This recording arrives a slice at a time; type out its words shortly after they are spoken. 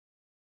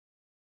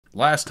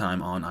Last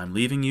time on I'm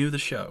Leaving You, the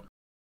show.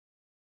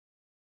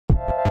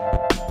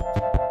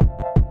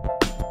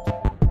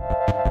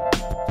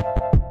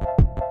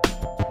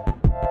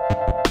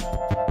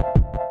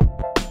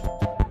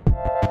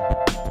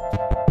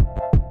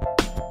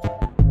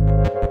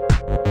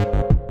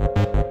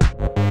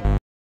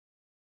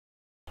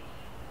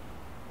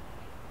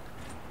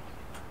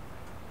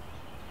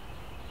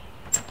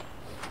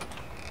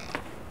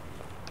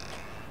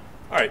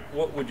 Alright,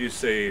 what would you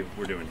say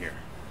we're doing here?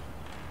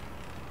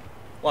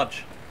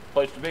 Lunch.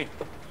 Place to be.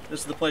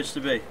 This is the place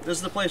to be. This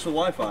is the place with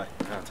Wi-Fi.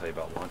 I'll tell you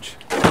about lunch.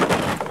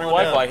 Free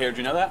Wi-Fi here, did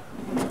you know that?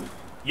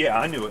 Yeah,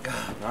 I knew it.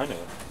 I knew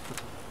it.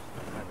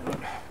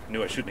 I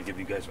knew I shouldn't have given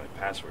you guys my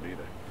password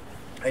either.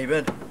 How you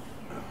been?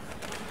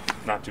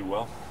 Not too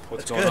well.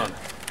 What's That's going good. on?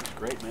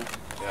 Great, man.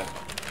 Yeah.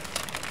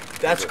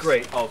 That's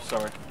great. Oh,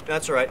 sorry.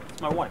 That's all right.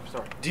 It's my wife,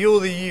 sorry. Deal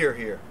of the year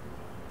here.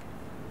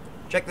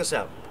 Check this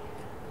out.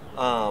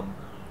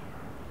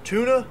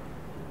 Tuna,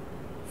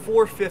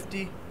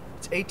 $4.50.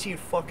 It's 18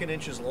 fucking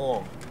inches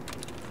long.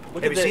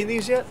 Look Have you seen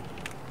these yet?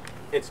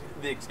 It's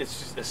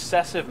just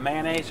excessive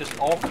mayonnaise, just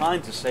all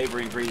kinds of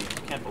savory ingredients.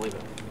 You can't believe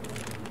it.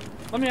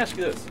 Let me ask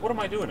you this. What am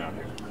I doing out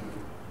here?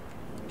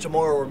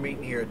 Tomorrow we're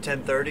meeting here at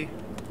 10:30,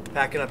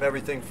 packing up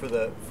everything for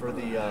the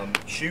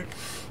shoot,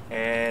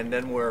 and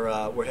then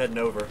we're heading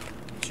over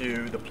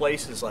to the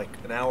place is like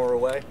an hour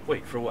away.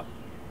 Wait, for what?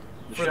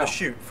 For the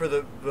shoot, for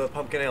the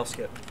pumpkin ale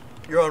skit.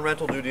 You're on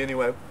rental duty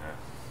anyway.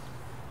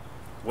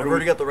 We've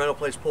already got the rental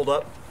place pulled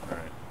up.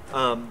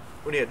 Alright.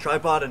 We need a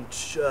tripod and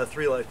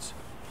 3 lights.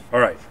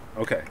 Alright,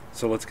 okay.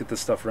 So let's get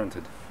this stuff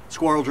rented.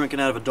 Squirrel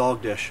drinking out of a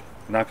dog dish.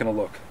 Not gonna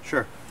look.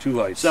 Sure. 2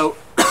 lights. So,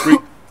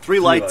 three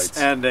lights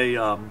and a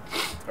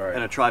Alright.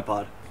 and a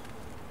tripod.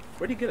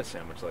 Where do you get a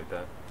sandwich like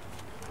that?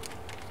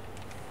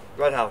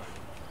 Red House.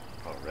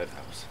 Oh, Red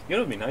House. You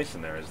know what'd be nice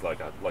in there is like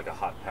a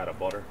hot pat of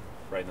butter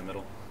right in the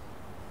middle.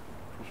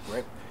 It's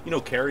great. You know,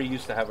 Carrie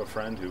used to have a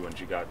friend who, when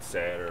she got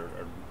sad or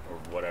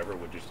whatever,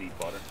 would just eat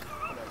butter.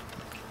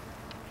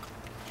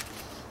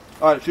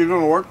 All right, so you're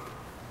going to work?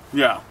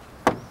 Yeah.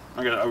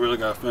 I really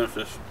gotta finish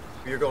this.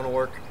 You're going to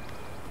work?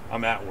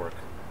 I'm at work.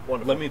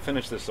 Wonderful. Let me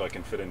finish this so I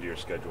can fit into your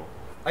schedule.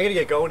 I got to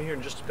get going here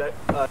in just a bit.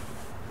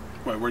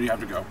 Wait, where do you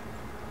have to go?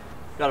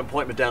 Got an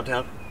appointment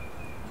downtown.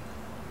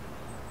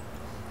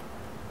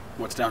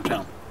 What's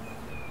downtown?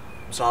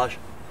 Massage.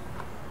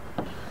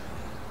 I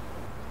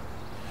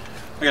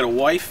got a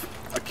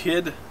wife, a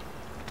kid.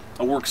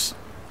 I work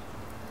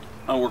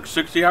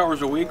 60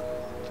 hours a week.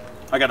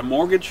 I got a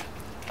mortgage.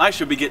 I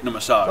should be getting a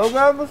massage. Go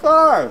get a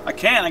massage. I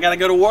can't. I gotta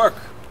go to work.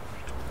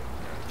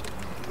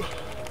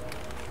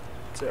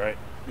 That's it, right?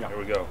 Yeah. Here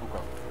we go.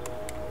 Okay.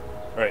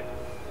 All right,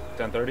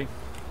 10:30.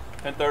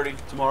 10:30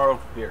 tomorrow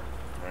here,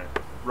 All right.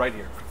 right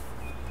here.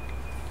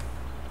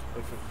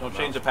 Don't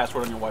change the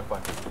password on your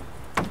Wi-Fi.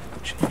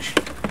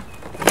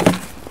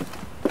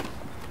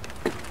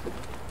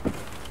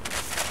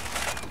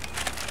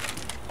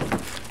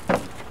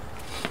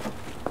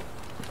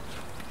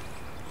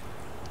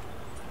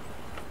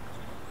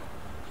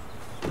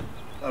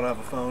 I don't have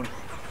a phone.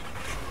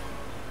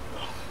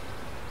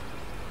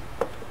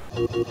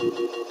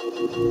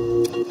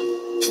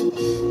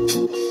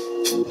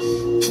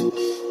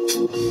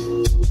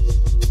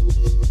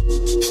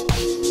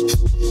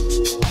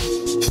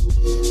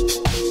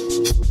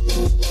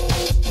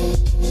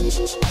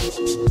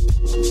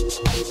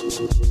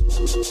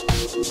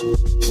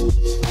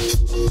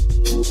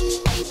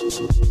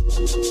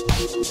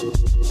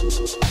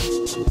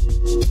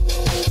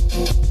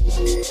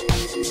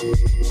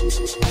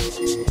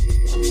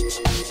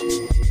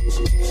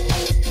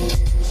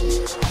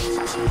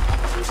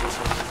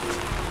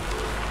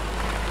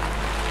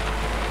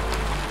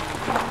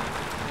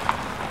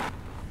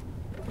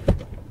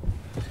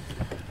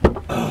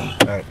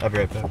 All right, I'll be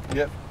right back.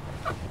 Yep.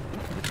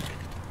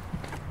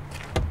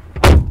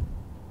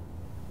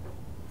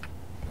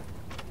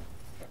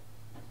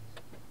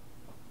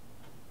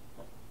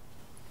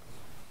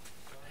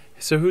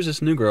 So who's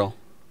this new girl?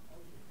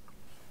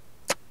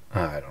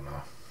 I don't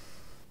know.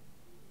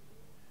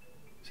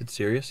 Is it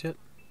serious yet?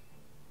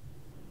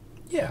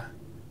 Yeah.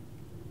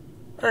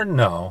 Or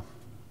no.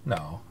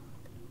 No.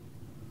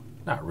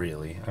 Not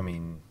really. I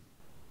mean...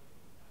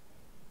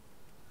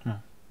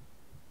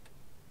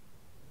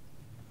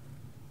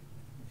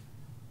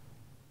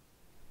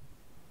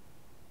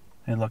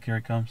 Hey, look, here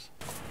he comes.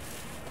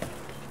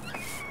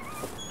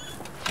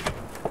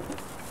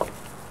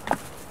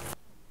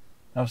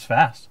 That was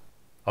fast.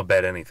 I'll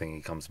bet anything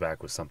he comes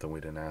back with something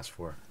we didn't ask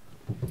for.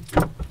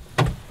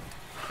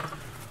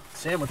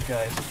 Sandwich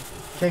guys.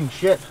 King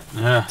shit.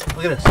 Yeah,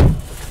 Look at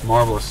this.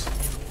 marvelous.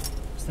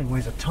 This thing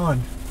weighs a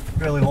ton.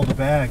 Barely hold a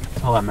bag.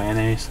 All that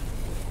mayonnaise.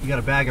 You got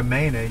a bag of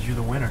mayonnaise, you're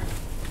the winner.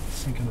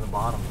 Sinking to the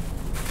bottom.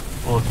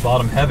 Well, it's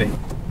bottom heavy.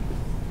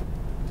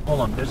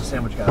 Hold on, there's a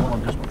sandwich guy. Hold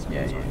on just one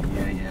second.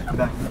 Yeah. I'm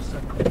back in a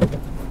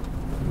second.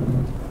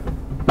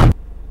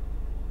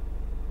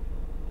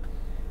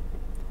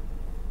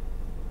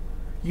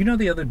 You know,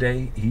 the other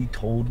day he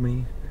told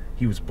me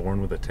he was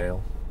born with a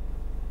tail.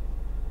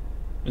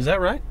 Is that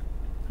right?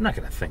 I'm not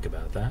going to think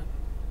about that.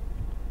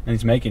 And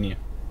he's making you.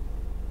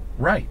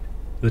 Right.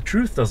 The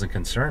truth doesn't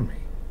concern me.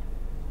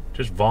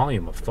 Just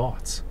volume of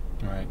thoughts.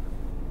 Right.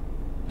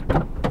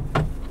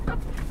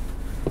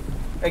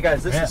 Hey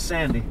guys, this is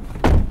Sandy.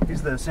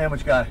 He's the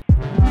sandwich guy.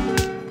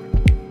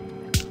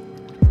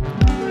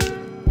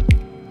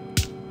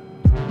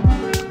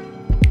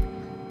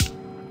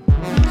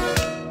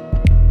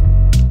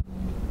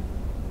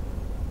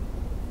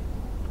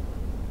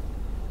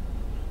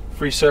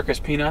 Free circus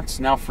peanuts,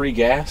 now free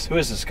gas. Who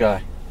is this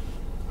guy?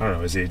 I don't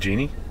know, is he a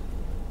genie?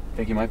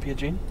 Think he might be a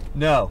genie?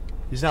 No,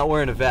 he's not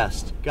wearing a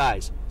vest.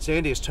 Guys,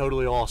 Sandy is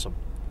totally awesome.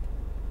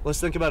 Let's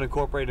think about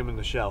incorporating him in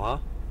the show, huh?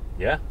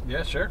 Yeah?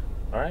 Yeah, sure.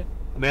 All right.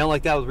 A man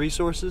like that with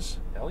resources,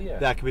 Hell yeah.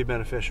 that could be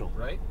beneficial.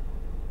 Right?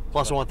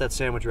 Plus, I want that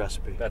sandwich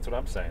recipe. That's what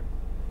I'm saying.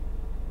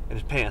 And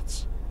his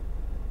pants.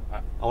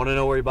 I want to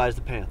know where he buys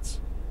the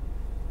pants.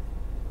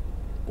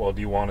 Well,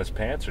 do you want his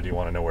pants or do you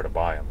want to know where to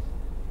buy them?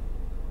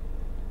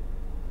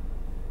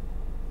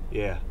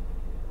 Yeah.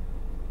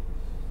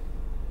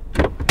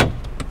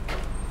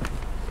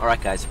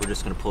 Alright guys, we're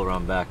just gonna pull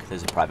around back.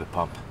 There's a private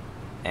pump.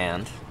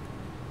 And...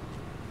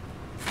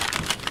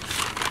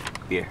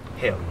 beer.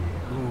 Hell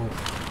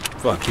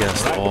Fuck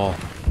yes, all.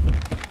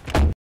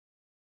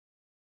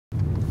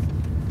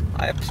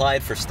 I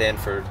applied for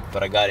Stanford,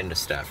 but I got into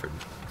Stafford.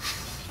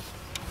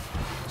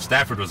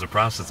 Stafford was a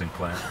processing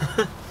plant.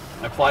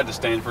 I applied to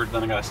Stanford,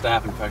 then I got a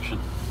staph infection.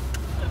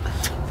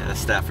 Yeah,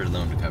 Stafford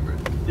alone to cover it.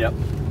 Yep.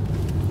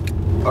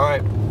 All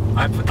right.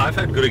 I've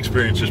had good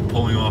experience just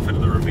pulling off into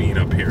the ravine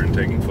up here and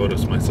taking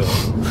photos myself.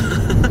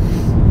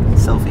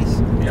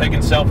 Selfies. Yeah. Taking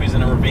selfies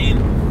in a ravine.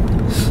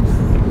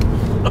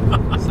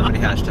 Somebody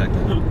hashtag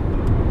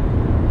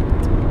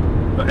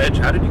that. Edge,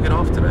 how did you get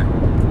off today?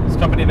 It's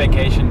company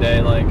vacation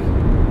day, like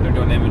they're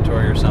doing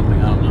inventory or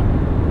something, I don't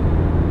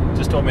know.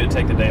 Just told me to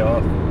take the day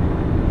off.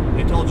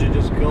 They told you to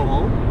just go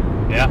home?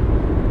 Yeah.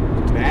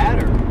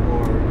 Bad or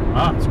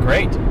Ah, it's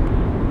great.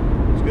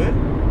 it's good?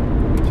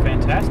 It's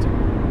fantastic.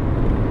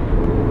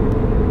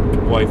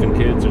 Wife and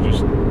kids are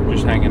just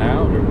hanging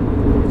out, or?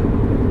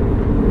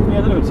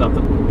 Yeah, they're doing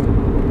something.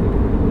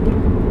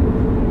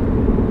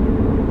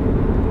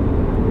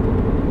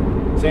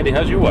 Sandy,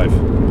 how's your wife?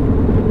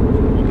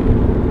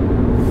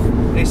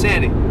 Hey,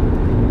 Sandy.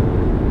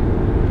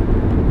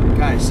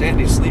 Guys,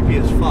 Sandy's sleepy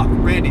as fuck.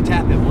 Randy,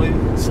 tap him, will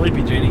you?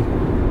 Sleepy Genie.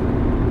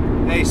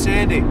 Hey,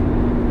 Sandy.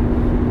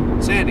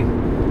 Sandy.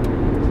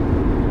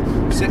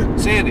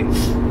 Sandy.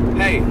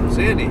 Hey,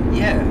 Sandy.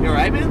 Yeah. You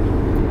alright, man?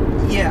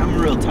 Yeah, I'm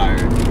real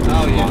tired.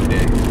 Oh, yeah. Long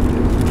day.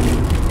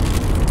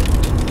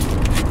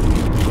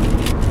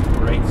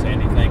 Great,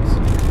 Sandy, thanks.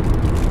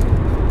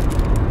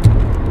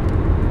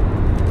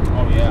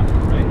 Oh yeah,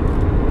 right.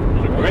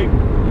 These are great.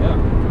 Yeah.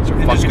 These are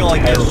And just go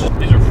like terrible. this.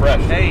 These are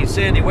fresh. Hey,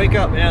 Sandy, wake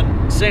up,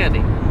 man. Sandy.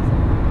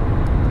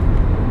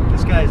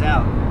 This guy's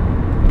out.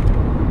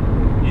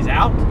 He's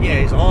out?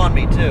 Yeah, he's on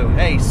me, too.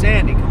 Hey,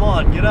 Sandy, come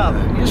on, get up.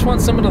 You just want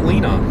someone to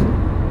lean on.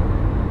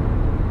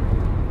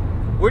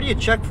 Where do you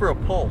check for a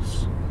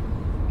pulse?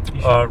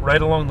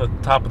 Right along the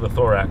top of the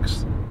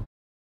thorax.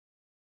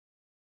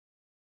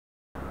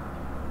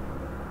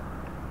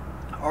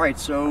 All right,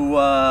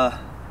 so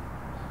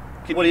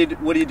what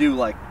do you do?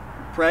 Like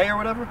pray or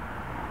whatever?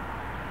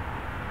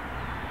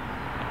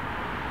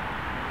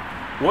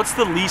 What's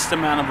the least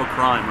amount of a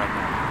crime right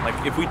now?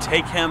 Like if we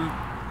take him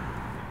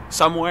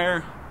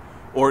somewhere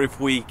or if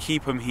we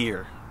keep him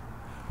here.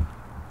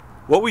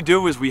 What we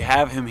do is we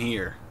have him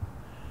here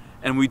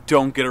and we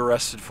don't get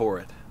arrested for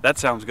it. That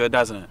sounds good,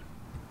 doesn't it?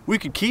 We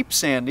could keep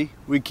Sandy.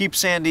 We'd keep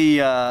Sandy.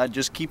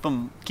 Just keep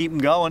him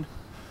going.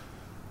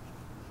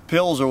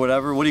 Pills or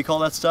whatever. What do you call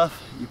that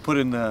stuff? You put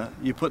in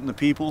the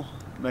people.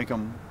 Make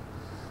them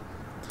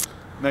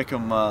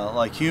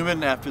like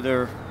human after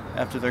they're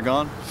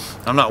gone.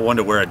 I'm not one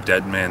to wear a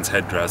dead man's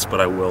headdress,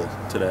 but I will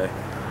today.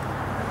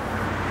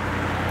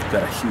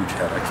 Got a huge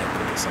head. I can't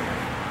put this on.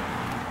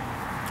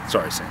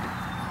 Sorry, Sandy.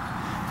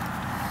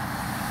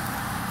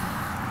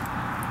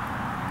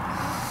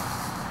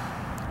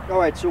 All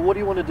right. So what do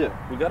you want to do?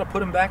 We got to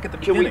put him back at the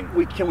Can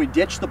beginning. can we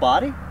ditch the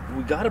body?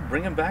 We got to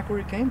bring him back where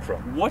he came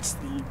from. What's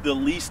the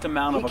least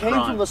amount He of a came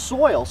crime? from the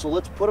soil, so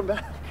let's put him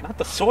back. Not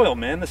the soil,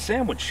 man. The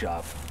sandwich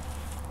shop.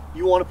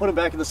 You want to put him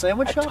back in the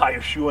sandwich I shop? tie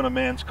a shoe in a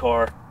man's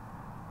car.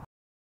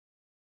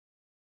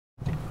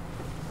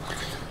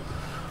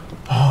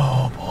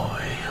 Oh boy.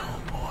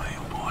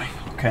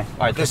 Okay.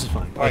 All right, this is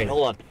fine. All right,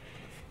 hold on.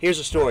 Here's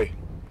the story.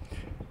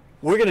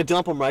 We're gonna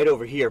dump him right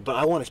over here, but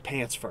I want his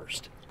pants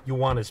first. You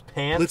want his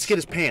pants? Let's get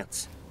his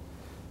pants.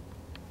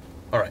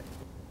 All right.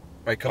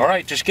 All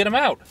right, just get him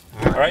out.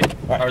 All right.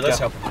 All right, let's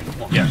help him.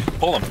 Come on. Yeah,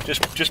 pull him.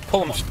 Just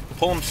pull him.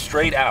 Pull him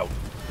straight out.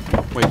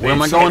 Wait, where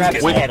am I Grab going?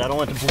 his Wait. Head. I don't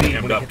want to bleed.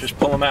 Stand up. Just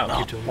pull him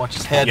out. Watch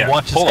his head. Yeah,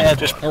 Watch his pull him. head.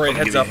 Just all right, I'll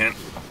heads give you a up. hint.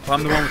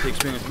 I'm the one with the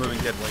experience moving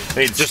dead weight.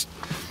 Hey, just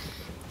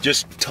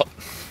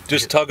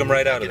tug him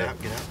right out of there.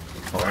 Get out.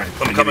 All right,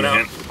 I'm coming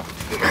out.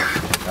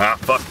 Ah,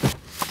 fuck.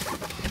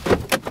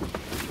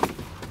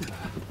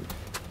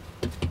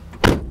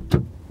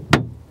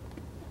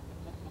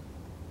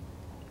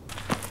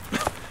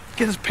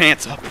 Get his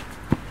pants up.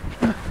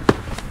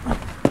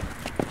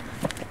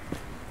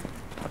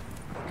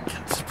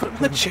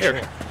 the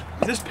chair.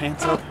 This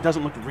pants up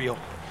doesn't look real.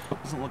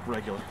 Doesn't look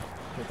regular.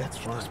 Dude, that's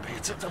fine.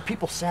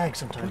 People sag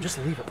sometimes. Just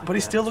leave it. But he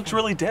still looks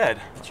really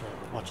dead. That's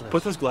right. Watch this.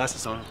 Put those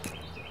glasses on.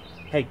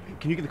 Hey,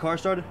 can you get the car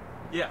started?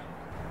 Yeah.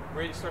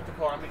 Ready to start the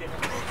car? I'm gonna get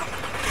him.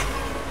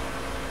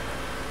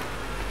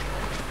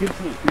 Give it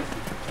to me.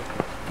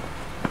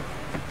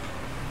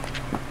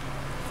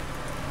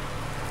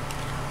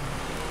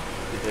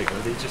 There you go.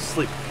 They just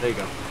sleep. There you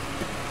go.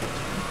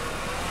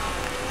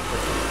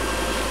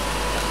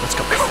 Let's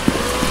go.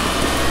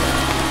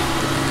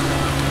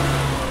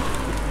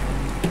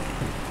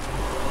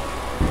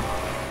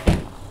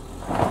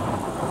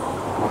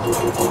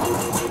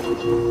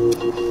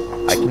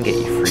 I can get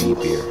you free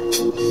beer.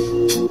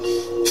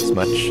 As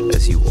much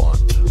as you want.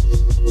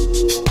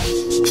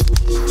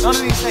 None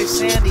of these say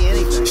Sandy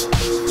anything. You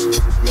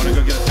want to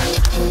go get a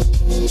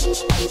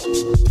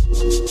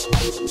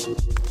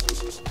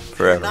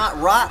Forever. Not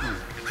rotten.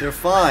 They're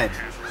fine.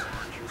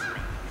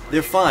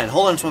 They're fine.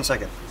 Hold on just 1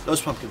 second. Those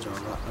pumpkins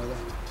aren't rotten, are they?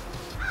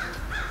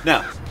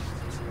 Now.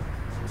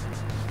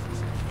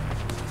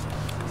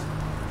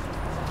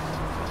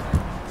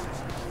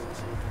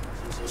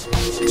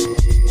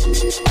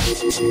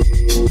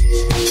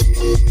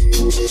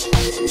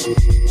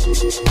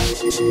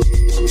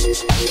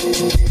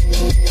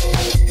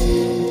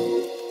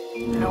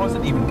 How is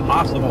it even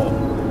possible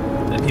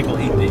that people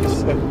eat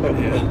these?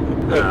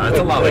 Yeah. It's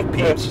a lot like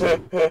Peeps.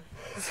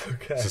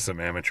 Okay. This is some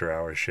amateur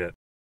hour shit.